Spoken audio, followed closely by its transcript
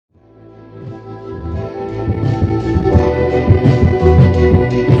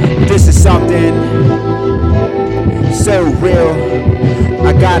happened. So real,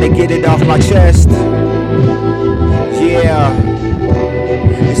 I gotta get it off my chest. Yeah,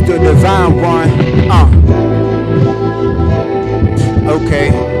 it's the divine one.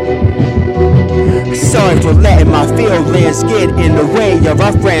 Okay. Sorry for letting my feelings get in the way of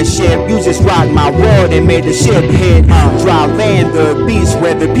our friendship. You just rocked my world and made the ship hit dry land, the beach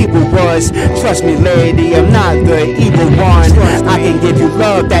where the people was. Trust me, lady, I'm not the evil one. I can give you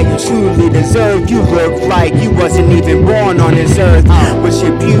love that you truly deserve. You look like you wasn't even born on this earth. But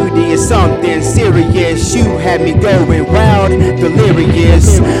your beauty is something serious. You had me going wild,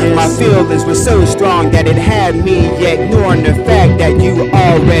 delirious. My feelings were so strong that it had me ignoring the fact that you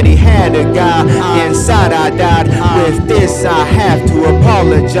already had a guy. Inside I died, with this I have to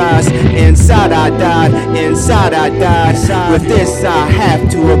apologize. Inside I died, inside I died, with this I have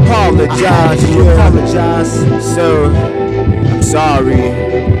to apologize. So, I'm sorry,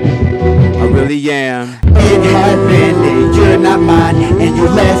 I really am. It happened and you're not mine, and you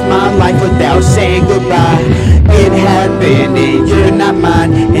left my life without saying goodbye. It happened and you're not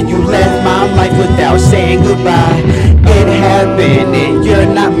mine, and you left my life without saying goodbye. It happened and you're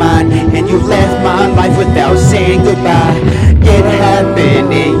not mine, and you left my life without saying goodbye. It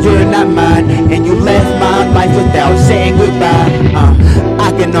happened and you're not mine, and you left my life without saying goodbye.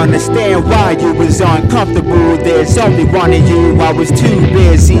 I can understand why you was uncomfortable. There's only one of you. I was too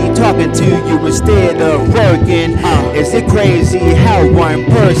busy talking to you instead of working. Is it crazy how one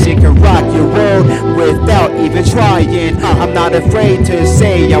person can rock your world without even trying? I'm not afraid to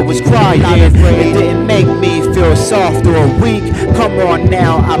say I was crying. It didn't make me feel soft or weak. Come on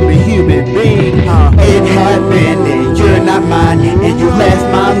now, I'm a human being. It happened and you're not mine, and you left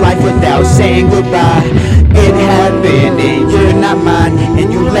my life without saying goodbye. It happened and you're not mine,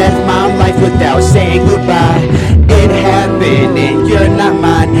 and you left my life without saying goodbye. It happened and you're not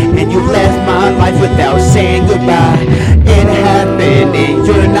mine, and you left my life without saying goodbye.